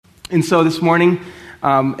And so this morning,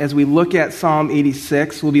 as we look at Psalm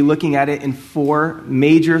 86, we'll be looking at it in four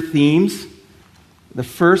major themes. The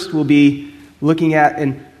first will be looking at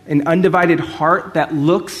an undivided heart that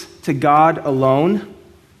looks to God alone.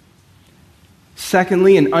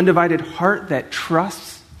 Secondly, an undivided heart that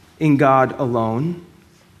trusts in God alone.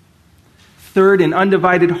 Third, an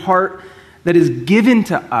undivided heart that is given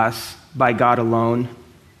to us by God alone.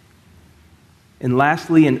 And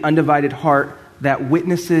lastly, an undivided heart that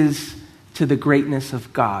witnesses to the greatness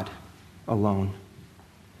of God alone.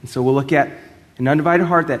 And so we'll look at an undivided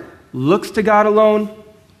heart that looks to God alone,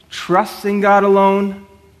 trusts in God alone,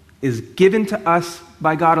 is given to us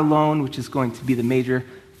by God alone, which is going to be the major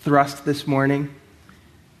thrust this morning,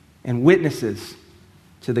 and witnesses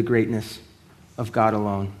to the greatness of God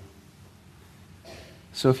alone.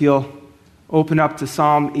 So if you'll open up to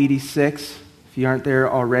Psalm 86, if you aren't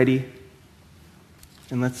there already,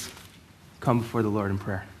 and let's come before the Lord in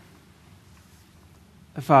prayer.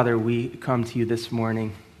 Father, we come to you this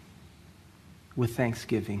morning with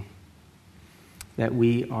thanksgiving that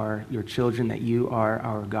we are your children, that you are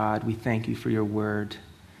our God. We thank you for your word.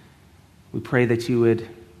 We pray that you would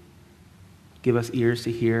give us ears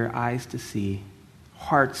to hear, eyes to see,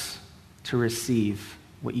 hearts to receive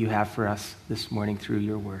what you have for us this morning through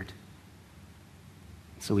your word.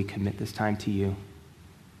 So we commit this time to you.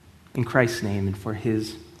 In Christ's name and for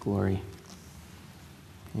his glory.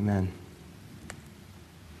 Amen.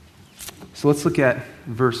 So let's look at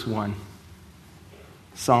verse 1.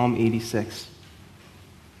 Psalm 86.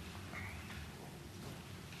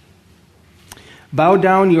 Bow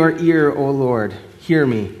down your ear, O Lord, hear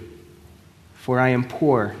me, for I am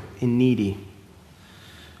poor and needy.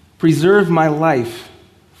 Preserve my life,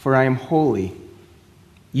 for I am holy.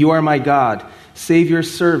 You are my God. Save your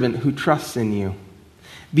servant who trusts in you.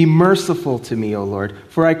 Be merciful to me, O Lord,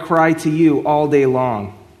 for I cry to you all day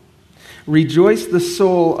long. Rejoice the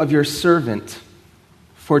soul of your servant,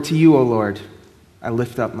 for to you, O Lord, I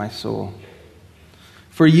lift up my soul.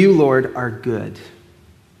 For you, Lord, are good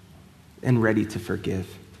and ready to forgive,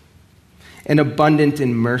 and abundant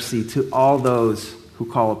in mercy to all those who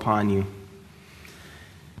call upon you.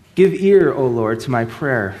 Give ear, O Lord, to my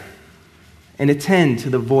prayer, and attend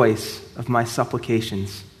to the voice of my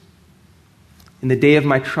supplications. In the day of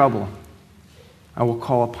my trouble, I will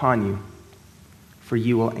call upon you, for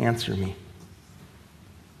you will answer me.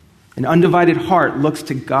 An undivided heart looks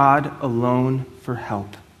to God alone for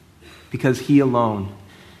help, because he alone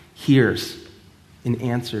hears and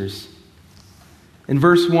answers. In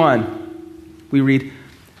verse 1, we read,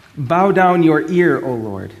 Bow down your ear, O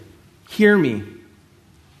Lord. Hear me,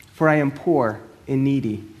 for I am poor and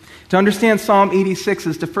needy. To understand Psalm 86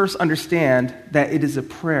 is to first understand that it is a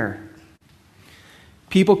prayer.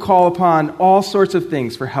 People call upon all sorts of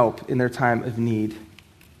things for help in their time of need.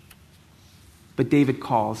 But David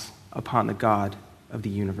calls upon the God of the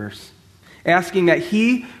universe, asking that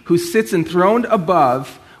he who sits enthroned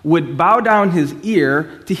above would bow down his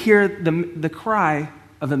ear to hear the cry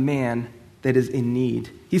of a man that is in need.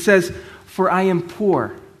 He says, For I am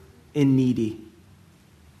poor and needy.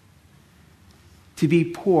 To be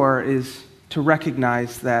poor is to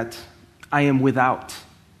recognize that I am without.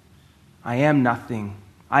 I am nothing.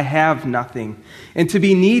 I have nothing. And to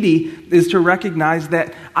be needy is to recognize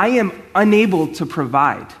that I am unable to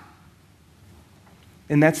provide.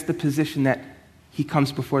 And that's the position that he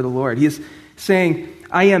comes before the Lord. He is saying,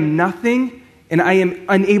 I am nothing, and I am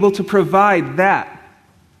unable to provide that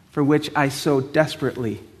for which I so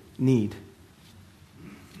desperately need.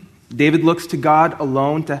 David looks to God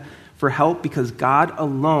alone for help because God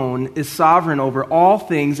alone is sovereign over all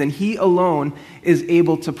things, and he alone is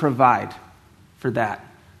able to provide for that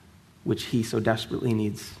which he so desperately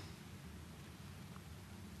needs.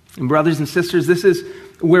 And brothers and sisters, this is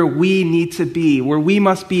where we need to be, where we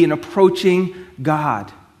must be in approaching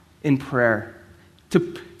God in prayer.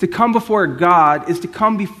 To come before God is to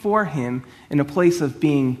come before him in a place of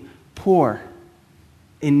being poor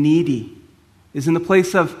and needy, is in the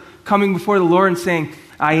place of coming before the Lord and saying,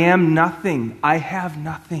 I am nothing, I have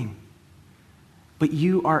nothing, but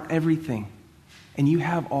you are everything. And you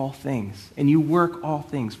have all things, and you work all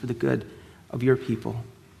things for the good of your people.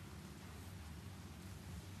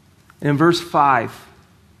 And in verse 5,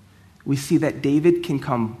 we see that David can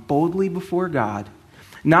come boldly before God,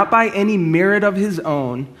 not by any merit of his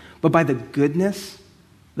own, but by the goodness,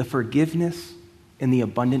 the forgiveness, and the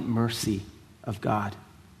abundant mercy of God.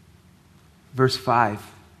 Verse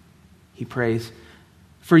 5, he prays,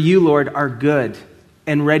 For you, Lord, are good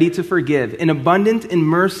and ready to forgive, and abundant in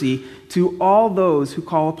mercy to all those who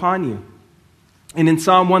call upon you. And in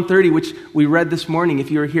Psalm 130, which we read this morning,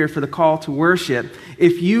 if you were here for the call to worship,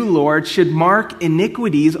 if you, Lord, should mark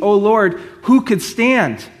iniquities, O Lord, who could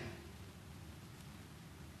stand?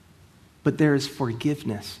 But there is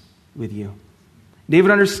forgiveness with you.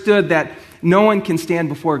 David understood that no one can stand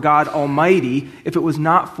before God Almighty if it was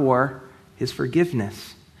not for his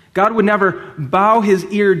forgiveness. God would never bow his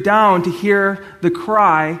ear down to hear the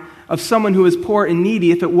cry of someone who is poor and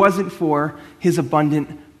needy if it wasn't for his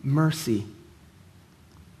abundant mercy.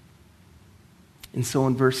 And so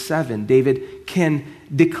in verse 7, David can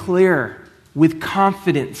declare with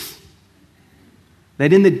confidence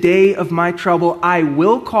that in the day of my trouble, I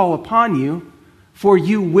will call upon you, for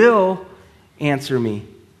you will answer me.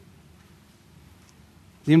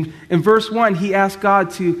 In verse 1, he asks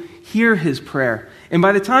God to hear his prayer. And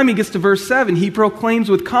by the time he gets to verse 7, he proclaims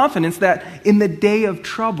with confidence that in the day of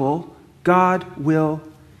trouble, God will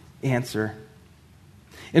answer.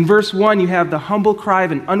 In verse 1, you have the humble cry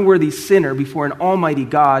of an unworthy sinner before an almighty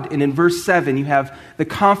God. And in verse 7, you have the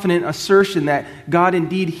confident assertion that God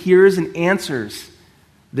indeed hears and answers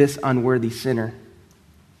this unworthy sinner.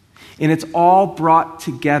 And it's all brought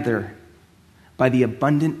together by the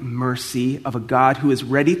abundant mercy of a God who is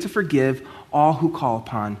ready to forgive all who call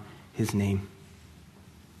upon his name.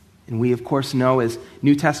 And we, of course, know as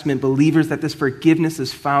New Testament believers that this forgiveness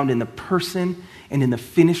is found in the person and in the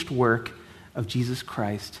finished work of Jesus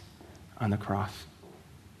Christ on the cross.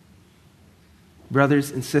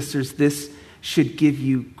 Brothers and sisters, this should give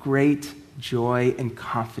you great joy and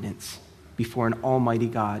confidence before an almighty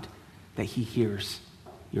God that he hears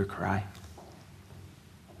your cry.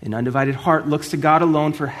 An undivided heart looks to God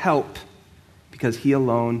alone for help because he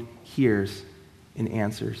alone hears and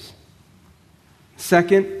answers.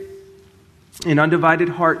 Second, an undivided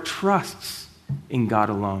heart trusts in God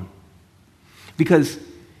alone because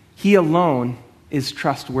he alone is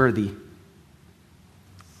trustworthy.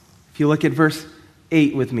 If you look at verse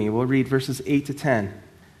 8 with me, we'll read verses 8 to 10.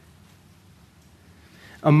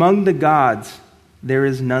 Among the gods, there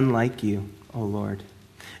is none like you, O Lord,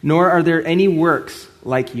 nor are there any works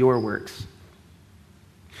like your works.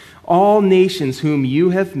 All nations whom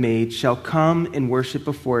you have made shall come and worship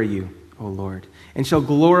before you, O Lord, and shall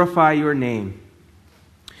glorify your name.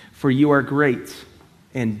 For you are great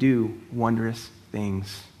and do wondrous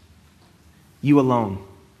things. You alone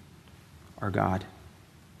are God.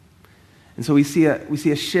 And so we see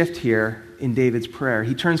a shift here in David's prayer.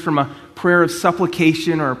 He turns from a prayer of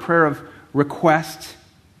supplication or a prayer of request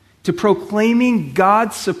to proclaiming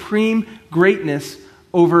God's supreme greatness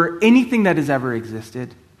over anything that has ever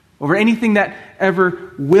existed, over anything that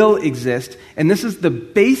ever will exist. And this is the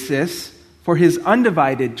basis for his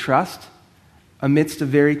undivided trust amidst a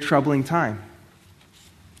very troubling time.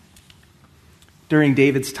 During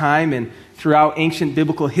David's time and throughout ancient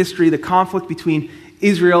biblical history, the conflict between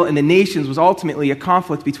Israel and the nations was ultimately a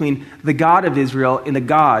conflict between the God of Israel and the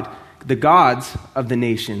gods of the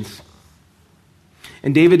nations.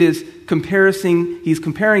 And David is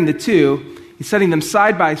comparing the two. He's setting them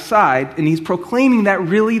side by side, and he's proclaiming that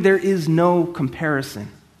really there is no comparison.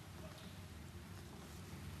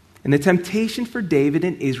 And the temptation for David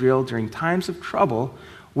and Israel during times of trouble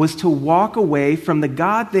was to walk away from the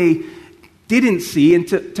God they didn't see and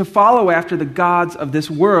to follow after the gods of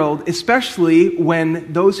this world, especially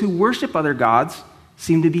when those who worship other gods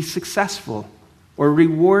seem to be successful or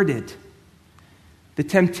rewarded. The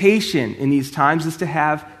temptation in these times is to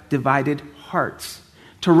have divided hearts,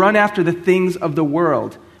 to run after the things of the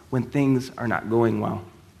world when things are not going well.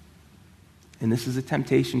 And this is a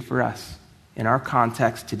temptation for us in our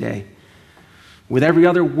context today. With every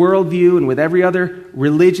other worldview and with every other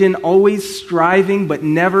religion, always striving but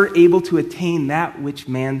never able to attain that which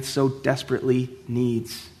man so desperately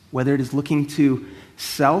needs, whether it is looking to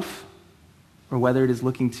self or whether it is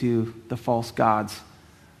looking to the false gods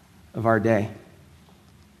of our day.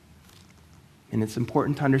 And it's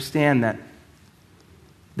important to understand that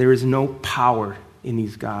there is no power in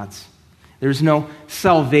these gods. There is no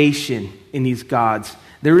salvation in these gods.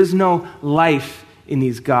 There is no life in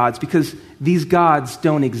these gods because these gods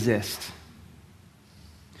don't exist.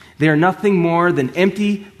 They are nothing more than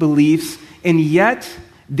empty beliefs, and yet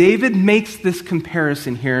David makes this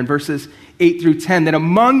comparison here in verses 8 through 10 that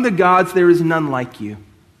among the gods there is none like you.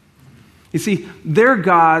 You see, their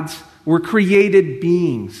gods were created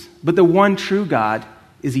beings, but the one true God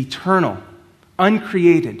is eternal,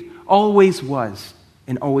 uncreated, always was,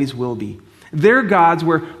 and always will be. Their gods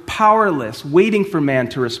were powerless, waiting for man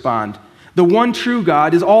to respond. The one true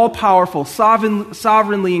God is all-powerful,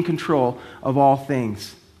 sovereignly in control of all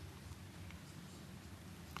things.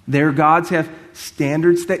 Their gods have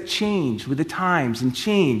standards that change with the times and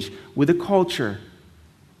change with the culture.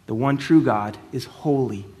 The one true God is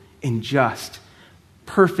holy and just,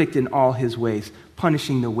 perfect in all his ways,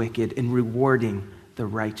 punishing the wicked and rewarding the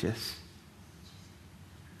righteous.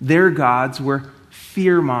 Their gods were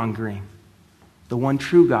fear-mongering. The one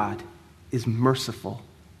true God is merciful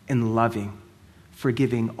and loving,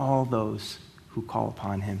 forgiving all those who call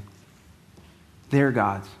upon him. Their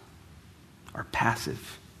gods are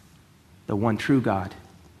passive. The one true God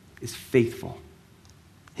is faithful,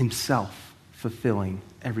 himself fulfilling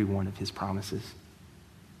every one of his promises.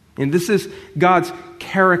 And this is God's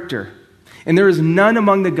character. And there is none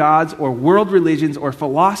among the gods or world religions or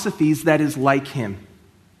philosophies that is like him.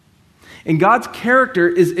 And God's character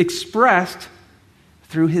is expressed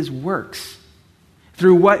through his works,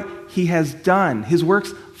 through what he has done. His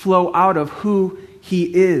works flow out of who he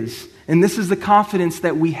is. And this is the confidence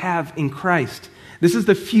that we have in Christ. This is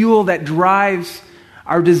the fuel that drives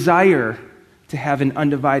our desire to have an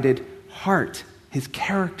undivided heart, his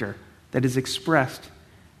character that is expressed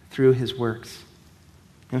through his works.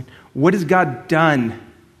 What has God done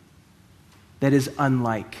that is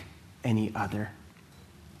unlike any other?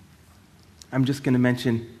 I'm just going to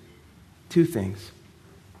mention two things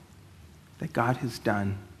that God has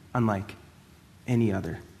done unlike any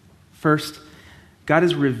other. First, God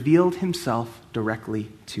has revealed himself directly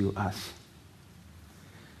to us.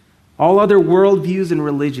 All other worldviews and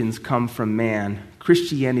religions come from man.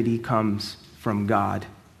 Christianity comes from God.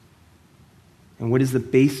 And what is the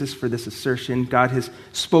basis for this assertion? God has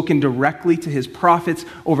spoken directly to his prophets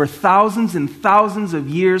over thousands and thousands of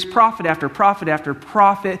years, prophet after prophet after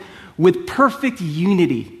prophet, with perfect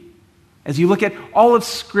unity. As you look at all of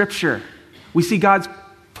Scripture, we see God's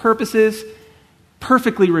purposes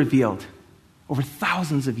perfectly revealed over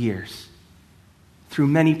thousands of years through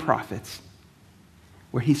many prophets,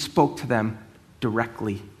 where he spoke to them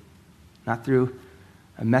directly, not through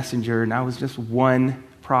a messenger. Now it was just one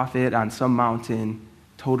prophet on some mountain,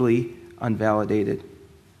 totally unvalidated.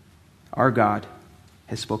 Our God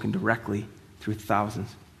has spoken directly through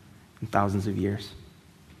thousands and thousands of years.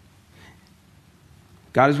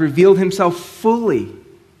 God has revealed himself fully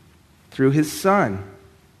through his Son,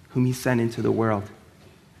 whom he sent into the world.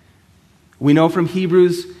 We know from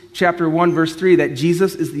Hebrews chapter 1, verse 3, that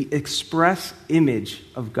Jesus is the express image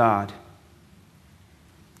of God.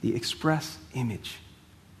 The express image.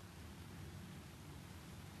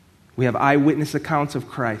 We have eyewitness accounts of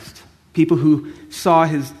Christ. People who saw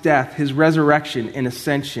his death, his resurrection, and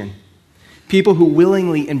ascension. People who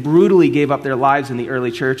willingly and brutally gave up their lives in the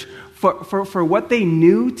early church for what they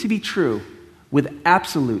knew to be true with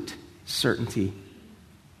absolute certainty.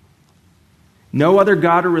 No other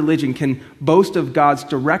God or religion can boast of God's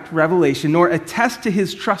direct revelation nor attest to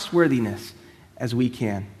his trustworthiness as we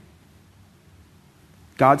can.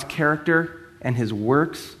 God's character and his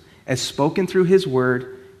works, as spoken through his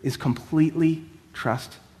word, is completely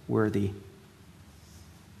trustworthy.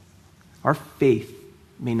 Our faith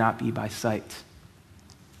may not be by sight,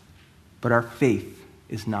 but our faith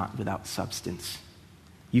is not without substance.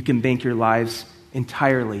 You can bank your lives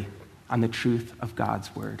entirely on the truth of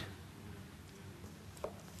God's word.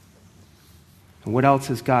 And what else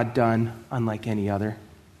has God done unlike any other?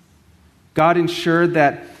 God ensured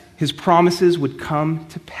that his promises would come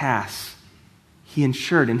to pass. He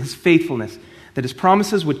ensured in his faithfulness that his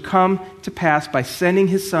promises would come to pass by sending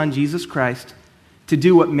his Son, Jesus Christ, to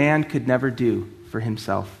do what man could never do for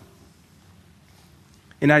himself.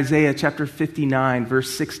 In Isaiah chapter 59, verse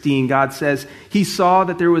 16, God says, he saw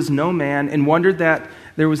that there was no man and wondered that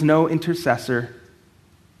there was no intercessor.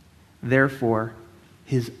 Therefore,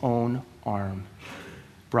 his own arm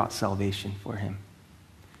brought salvation for him.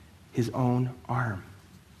 His own arm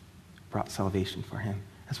brought salvation for him.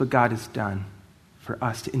 That's what God has done for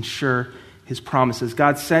us to ensure his promises.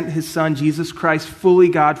 God sent his Son, Jesus Christ, fully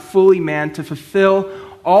God, fully man, to fulfill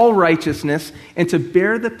all righteousness and to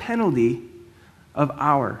bear the penalty of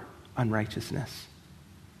our unrighteousness,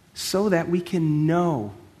 so that we can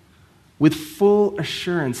know with full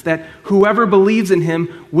assurance that whoever believes in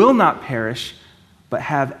him will not perish, but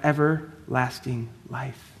have everlasting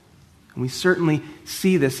life. And we certainly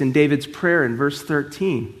see this in David's prayer in verse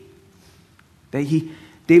 13.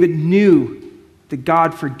 David knew that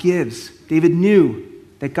God forgives. David knew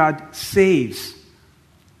that God saves.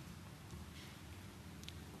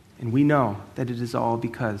 And we know that it is all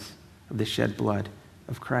because of the shed blood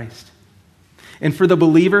of Christ. And for the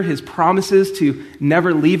believer, his promises to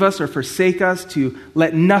never leave us or forsake us, to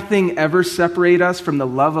let nothing ever separate us from the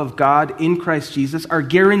love of God in Christ Jesus, are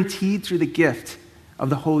guaranteed through the gift of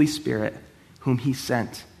the Holy Spirit, whom he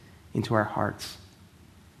sent into our hearts.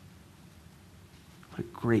 What a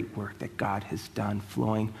great work that God has done,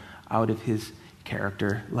 flowing out of his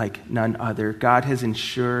character like none other. God has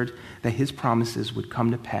ensured that his promises would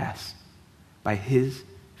come to pass by his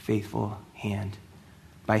faithful hand,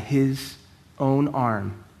 by his own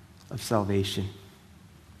arm of salvation.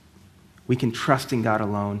 We can trust in God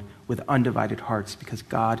alone with undivided hearts because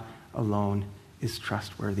God alone is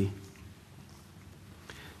trustworthy.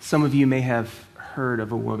 Some of you may have heard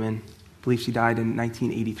of a woman, I believe she died in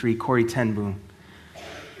 1983, Corrie ten Boom.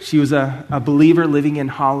 She was a believer living in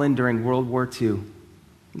Holland during World War II.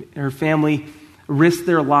 Her family risked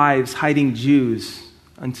their lives hiding Jews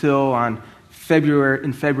until in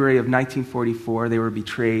February of 1944, they were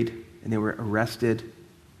betrayed and they were arrested.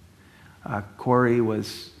 Corrie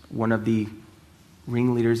was one of the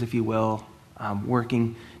ringleaders, if you will,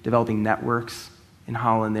 developing networks in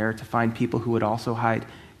Holland there to find people who would also hide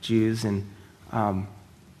Jews. And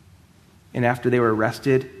after they were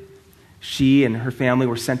arrested, she and her family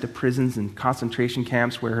were sent to prisons and concentration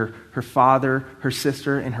camps where her father, her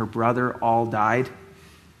sister, and her brother all died.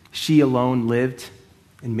 She alone lived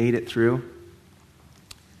and made it through.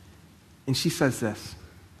 And she says this.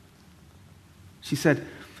 She said,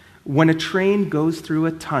 "When a train goes through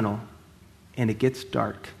a tunnel and it gets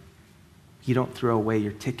dark, you don't throw away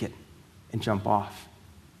your ticket and jump off.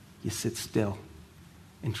 You sit still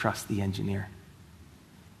and trust the engineer."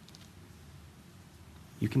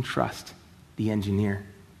 You can trust the engineer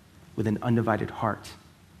with an undivided heart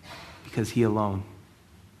because he alone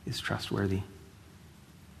is trustworthy.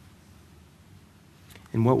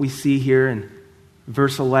 And what we see here in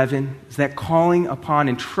verse 11 is that calling upon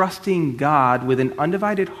and trusting God with an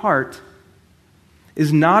undivided heart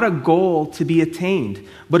is not a goal to be attained,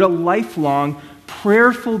 but a lifelong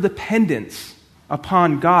prayerful dependence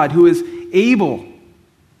upon God who is able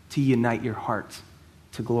to unite your heart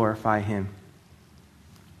to glorify him.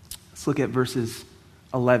 Let's look at verses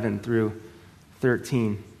 11 through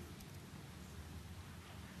 13.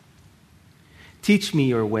 "Teach me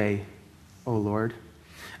your way, O Lord.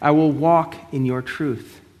 I will walk in your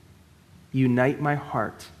truth. Unite my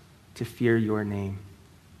heart to fear your name.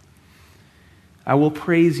 I will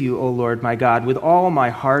praise you, O Lord my God, with all my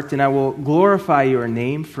heart, and I will glorify your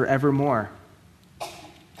name forevermore.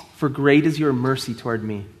 For great is your mercy toward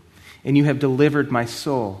me, and you have delivered my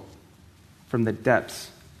soul from the depths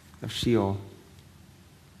of Sheol."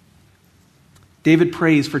 David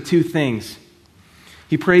prays for two things.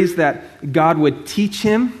 He prays that God would teach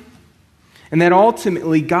him, and that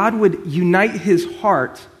ultimately God would unite his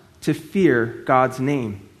heart to fear God's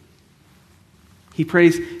name. He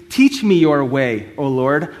prays, "Teach me your way, O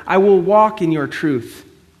Lord. I will walk in your truth."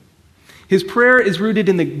 His prayer is rooted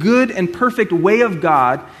in the good and perfect way of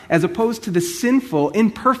God as opposed to the sinful,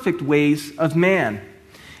 imperfect ways of man.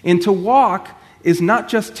 And to walk is not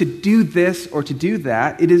just to do this or to do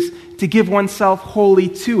that. It is to give oneself wholly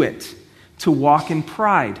to it. To walk in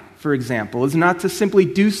pride, for example, is not to simply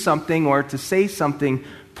do something or to say something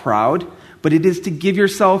proud, but it is to give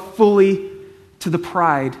yourself fully to the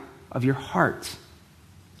pride of your heart.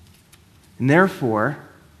 And therefore,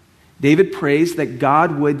 David prays that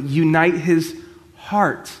God would unite his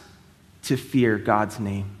heart to fear God's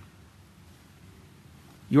name.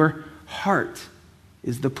 Your heart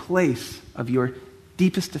is the place of your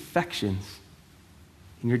deepest affections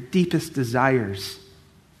and your deepest desires.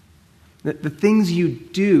 The things you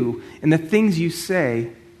do and the things you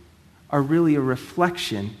say are really a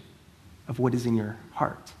reflection of what is in your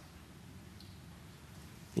heart.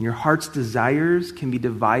 And your heart's desires can be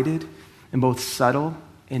divided in both subtle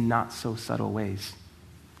and not so subtle ways.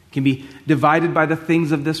 It can be divided by the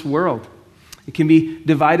things of this world. It can be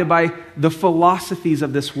divided by the philosophies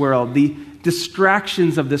of this world, the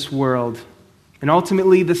distractions of this world, and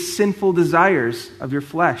ultimately the sinful desires of your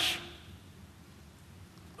flesh.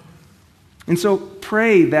 And so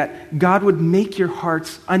pray that God would make your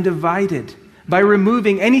hearts undivided by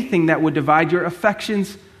removing anything that would divide your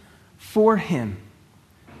affections for him.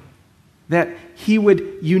 That he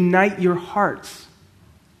would unite your hearts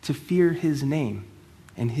to fear his name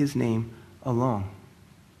and his name alone.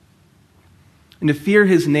 And to fear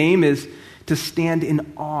his name is to stand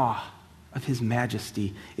in awe of his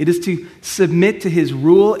majesty. It is to submit to his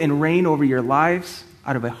rule and reign over your lives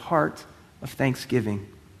out of a heart of thanksgiving.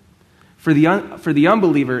 For the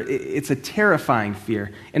unbeliever, it's a terrifying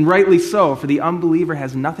fear, and rightly so, for the unbeliever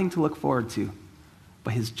has nothing to look forward to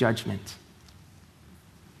but his judgment.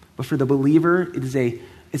 But for the believer,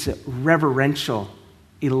 it's a reverential,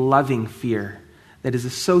 a loving fear that is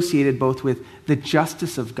associated both with the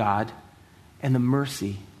justice of God and the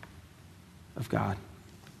mercy of God.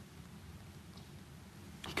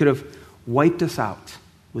 He could have wiped us out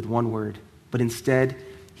with one word, but instead,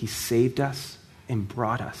 he saved us and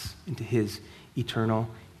brought us into his eternal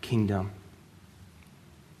kingdom.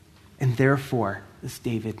 And therefore, as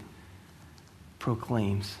David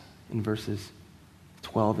proclaims in verses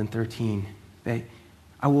 12 and 13, that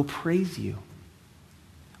I will praise you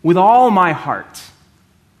with all my heart,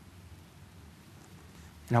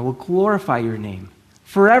 and I will glorify your name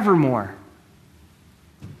forevermore.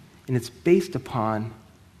 And it's based upon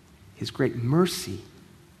his great mercy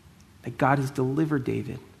that God has delivered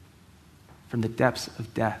David from the depths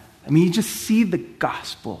of death. I mean, you just see the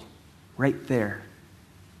gospel right there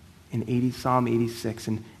in Psalm 86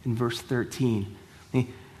 and in verse 13. I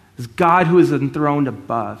mean, this God who is enthroned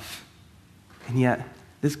above, and yet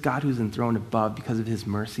this God who is enthroned above because of his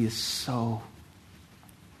mercy is so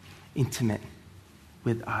intimate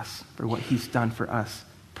with us for what he's done for us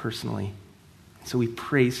personally. So we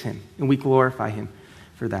praise him and we glorify him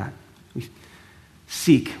for that. We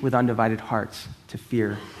seek with undivided hearts to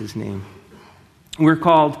fear his name. We're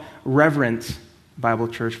called Reverent Bible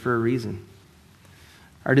Church for a reason.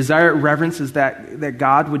 Our desire at Reverence is that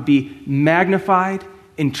God would be magnified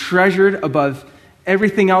and treasured above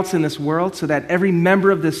everything else in this world, so that every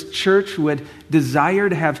member of this church would desire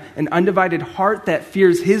to have an undivided heart that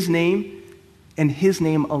fears his name and his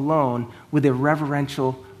name alone with a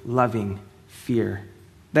reverential, loving fear.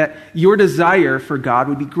 That your desire for God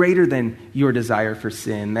would be greater than your desire for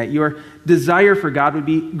sin. That your desire for God would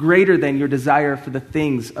be greater than your desire for the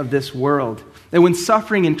things of this world. That when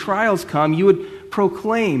suffering and trials come, you would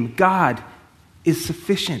proclaim, God is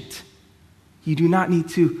sufficient. You do not need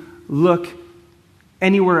to look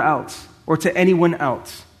anywhere else or to anyone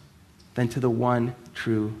else than to the one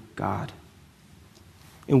true God.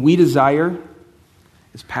 And we desire,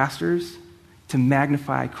 as pastors, to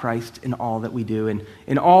magnify Christ in all that we do and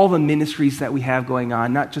in all the ministries that we have going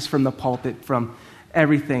on, not just from the pulpit, from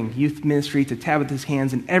everything, youth ministry to Tabitha's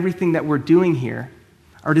Hands and everything that we're doing here.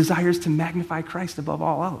 Our desire is to magnify Christ above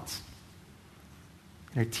all else.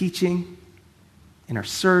 In our teaching, in our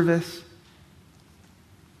service,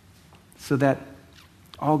 so that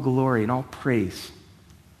all glory and all praise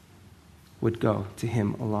would go to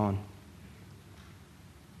him alone.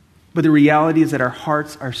 But the reality is that our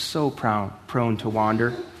hearts are so prone to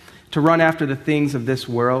wander, to run after the things of this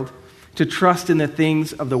world, to trust in the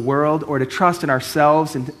things of the world, or to trust in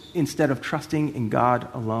ourselves instead of trusting in God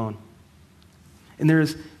alone. And there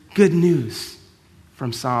is good news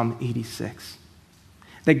from Psalm 86,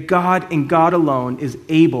 that God and God alone is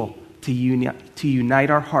able to unite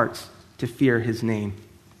our hearts to fear his name.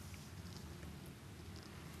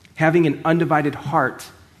 Having an undivided heart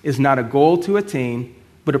is not a goal to attain,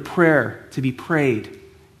 but a prayer to be prayed,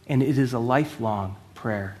 and it is a lifelong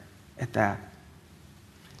prayer at that.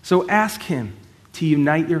 So ask him to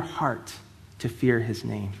unite your heart to fear his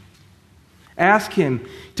name. Ask him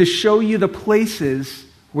to show you the places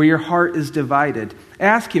where your heart is divided.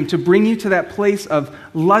 Ask him to bring you to that place of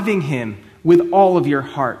loving him with all of your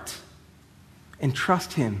heart, and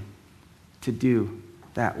trust him to do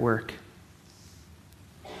that work.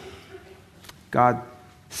 God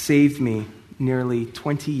saved me nearly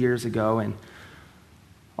 20 years ago, and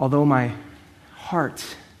although my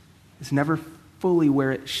heart is never fully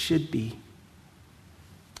where it should be,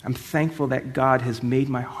 I'm thankful that God has made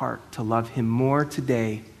my heart to love him more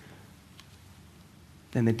today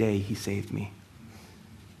than the day he saved me.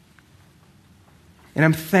 And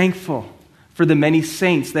I'm thankful for the many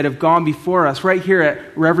saints that have gone before us right here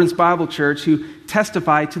at Reverence Bible Church who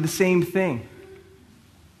testify to the same thing.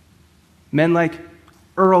 Men like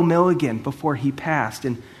Earl Milligan before he passed,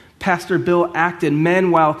 and Pastor Bill Acton,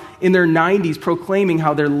 men while in their 90s proclaiming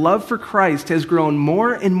how their love for Christ has grown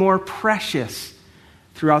more and more precious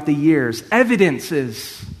throughout the years.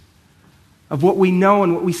 Evidences of what we know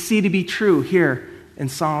and what we see to be true here in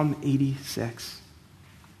Psalm 86.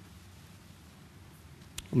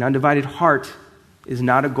 An undivided heart is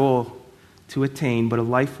not a goal to attain, but a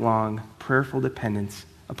lifelong prayerful dependence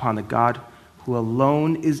upon the God who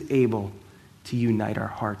alone is able to unite our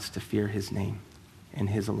hearts to fear his name and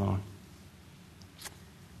his alone.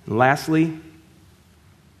 And lastly,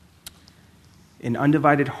 an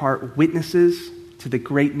undivided heart witnesses to the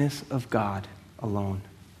greatness of God alone.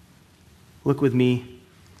 Look with me,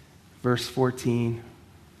 verse 14.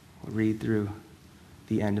 We'll read through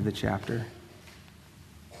the end of the chapter.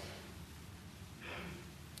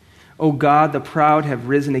 O God, the proud have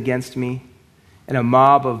risen against me, and a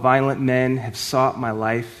mob of violent men have sought my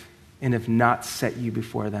life and have not set you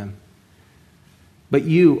before them. But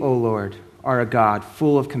you, O Lord, are a God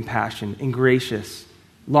full of compassion and gracious,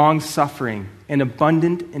 long-suffering, and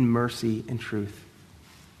abundant in mercy and truth.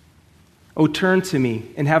 O turn to me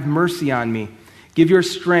and have mercy on me. Give your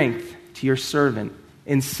strength to your servant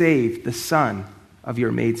and save the son of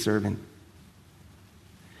your maidservant.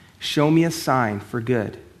 Show me a sign for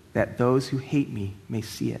good, that those who hate me may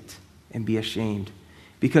see it and be ashamed,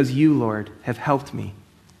 because you, Lord, have helped me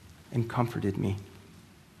and comforted me.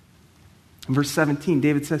 In verse 17,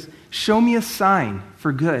 David says, show me a sign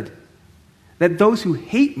for good, that those who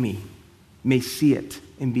hate me may see it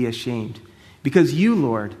and be ashamed, because you,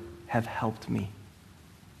 Lord, have helped me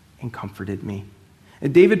and comforted me.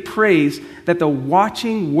 And David prays that the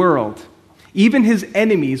watching world, even his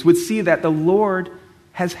enemies, would see that the Lord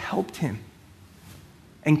has helped him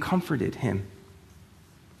and comforted him.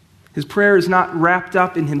 His prayer is not wrapped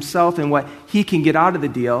up in himself and what he can get out of the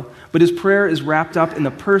deal, but his prayer is wrapped up in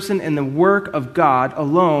the person and the work of God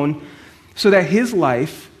alone, so that his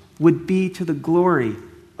life would be to the glory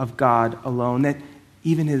of God alone, that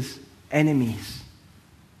even his enemies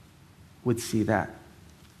would see that.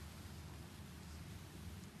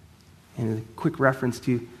 And a quick reference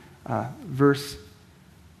to verse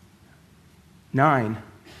 9,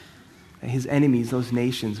 that his enemies, those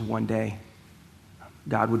nations, one day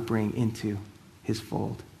God would bring into his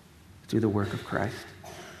fold through the work of Christ.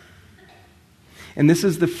 And this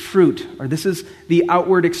is the fruit, or this is the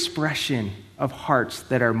outward expression of hearts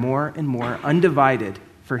that are more and more undivided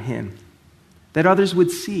for him, that others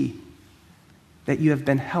would see that you have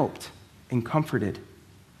been helped and comforted.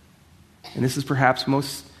 And this is perhaps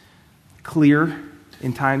most clear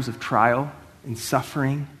in times of trial and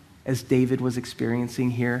suffering, as David was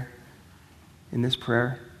experiencing here in this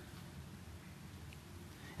prayer.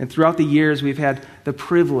 And throughout the years, we've had the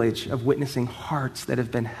privilege of witnessing hearts that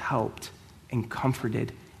have been helped and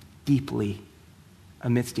comforted deeply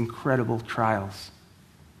amidst incredible trials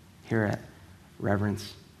here at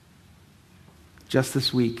Reverence. Just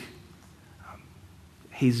this week,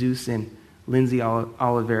 Jesus and Lindsay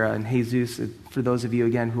Oliveira, and Jesus, for those of you,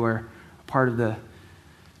 again, who are part of the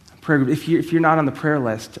prayer group, if you're not on the prayer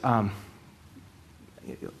list,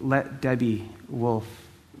 let Debbie Wolf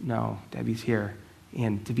know. Debbie's here,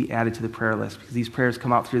 and to be added to the prayer list, because these prayers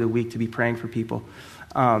come out through the week to be praying for people.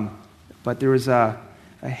 But there was a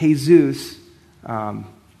Jesus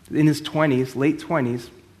in his 20s, late 20s.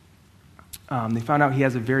 They found out he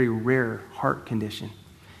has a very rare heart condition.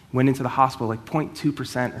 Went into the hospital, like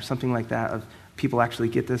 0.2% or something like that of people actually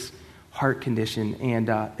get this heart condition, and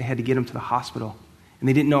they had to get him to the hospital. And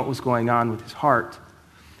they didn't know what was going on with his heart.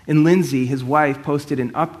 And Lindsay, his wife, posted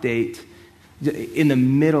an update in the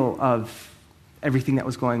middle of everything that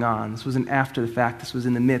was going on. This wasn't after the fact. This was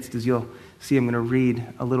in the midst. As you'll see, I'm going to read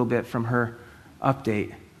a little bit from her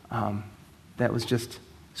update. That was just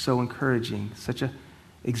so encouraging. Such an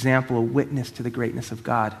example, a witness to the greatness of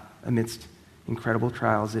God amidst incredible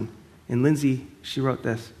trials. And Lindsay, she wrote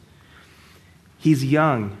this: he's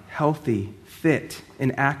young, healthy, fit,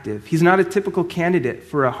 and active. He's not a typical candidate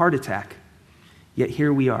for a heart attack. Yet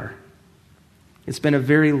here we are. It's been a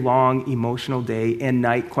very long, emotional day and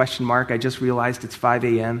night, ? I just realized it's 5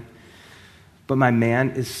 a.m. But my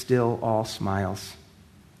man is still all smiles.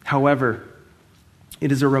 However,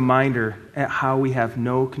 it is a reminder at how we have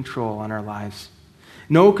no control on our lives.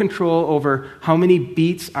 No control over how many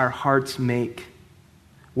beats our hearts make.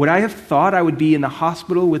 Would I have thought I would be in the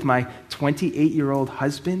hospital with my 28-year-old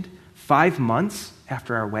husband 5 months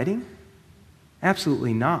after our wedding?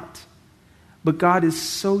 Absolutely not. But God is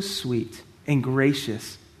so sweet and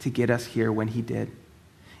gracious to get us here when he did,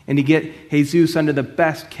 and to get Jesus under the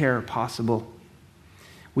best care possible.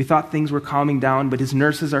 We thought things were calming down, but his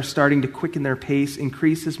nurses are starting to quicken their pace,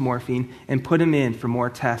 increase his morphine, and put him in for more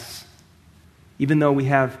tests. Even though we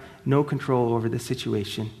have no control over the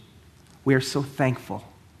situation, we are so thankful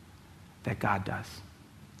that God does.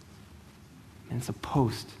 And it's a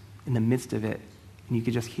post in the midst of it, and you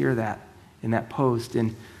could just hear that in that post.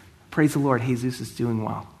 And praise the Lord, Jesus is doing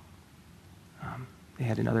well. They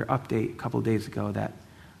had another update a couple of days ago that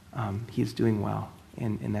he is doing well,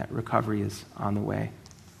 and that recovery is on the way.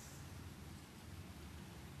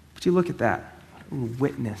 But you look at that,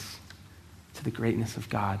 witness to the greatness of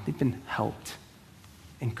God. They've been helped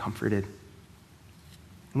and comforted.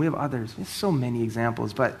 And we have others. We have so many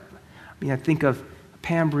examples, but I think of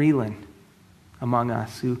Pam Breland among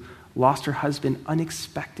us, who lost her husband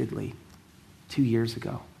unexpectedly 2 years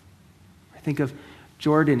ago. I think of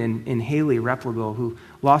Jordan and Haley Replogle, who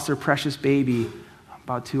lost their precious baby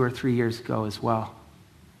about 2 or 3 years ago as well.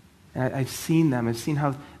 And I've seen them. I've seen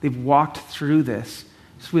how they've walked through this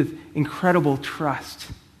just with incredible trust,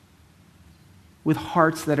 with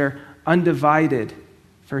hearts that are undivided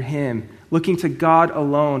for him, looking to God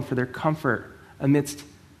alone for their comfort amidst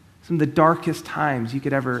some of the darkest times you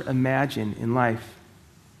could ever imagine in life.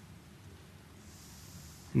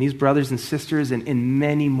 And these brothers and sisters and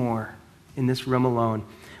many more in this room alone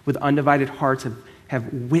with undivided hearts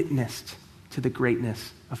have witnessed to the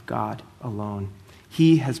greatness of God alone.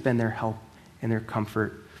 He has been their help and their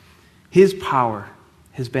comfort. His power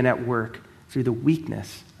has been at work through the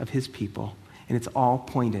weakness of his people, and it's all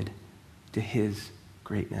pointed to his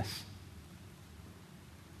greatness.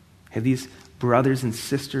 Have these brothers and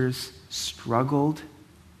sisters struggled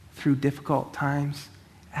through difficult times?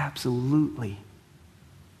 Absolutely.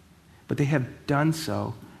 But they have done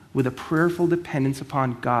so with a prayerful dependence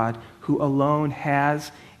upon God, who alone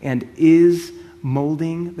has and is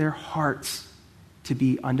molding their hearts to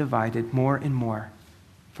be undivided more and more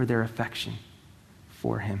for their affection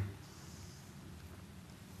for him.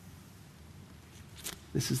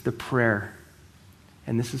 This is the prayer,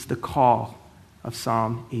 and this is the call of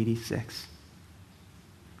Psalm 86.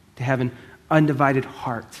 To have an undivided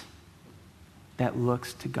heart that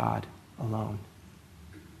looks to God alone.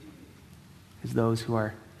 As those who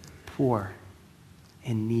are poor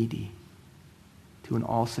and needy to an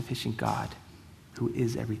all-sufficient God who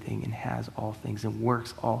is everything and has all things and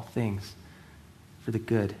works all things for the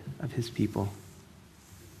good of his people.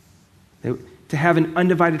 To have an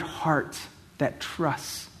undivided heart that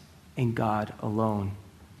trusts in God alone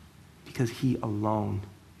because he alone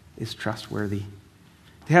is trustworthy.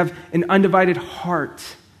 To have an undivided heart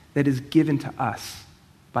that is given to us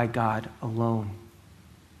by God alone.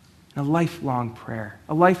 A lifelong prayer,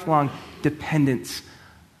 a lifelong dependence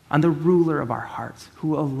on the ruler of our hearts,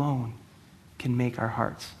 who alone can make our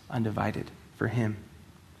hearts undivided for him.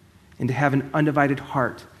 And to have an undivided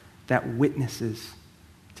heart that witnesses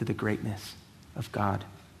to the greatness of God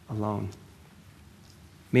alone.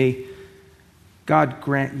 May God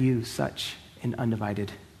grant you such an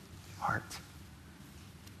undivided heart.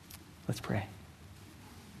 Let's pray.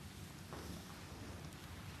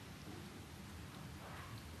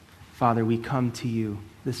 Father, we come to you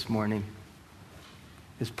this morning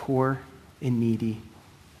as poor and needy,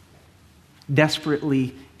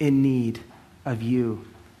 desperately in need of you,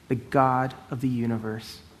 the God of the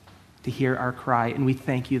universe, to hear our cry. And we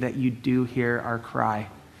thank you that you do hear our cry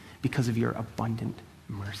because of your abundant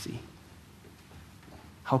mercy.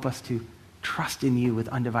 Help us to trust in you with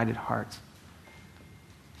undivided hearts.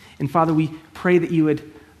 And Father, we pray that you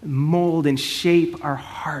would mold and shape our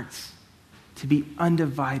hearts to be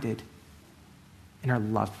undivided in our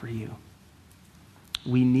love for you.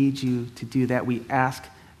 We need you to do that. We ask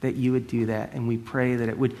that you would do that, and we pray that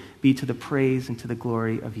it would be to the praise and to the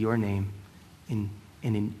glory of your name, and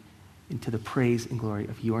to the praise and glory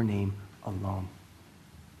of your name alone.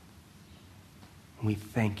 And we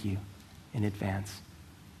thank you in advance.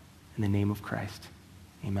 In the name of Christ,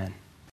 amen.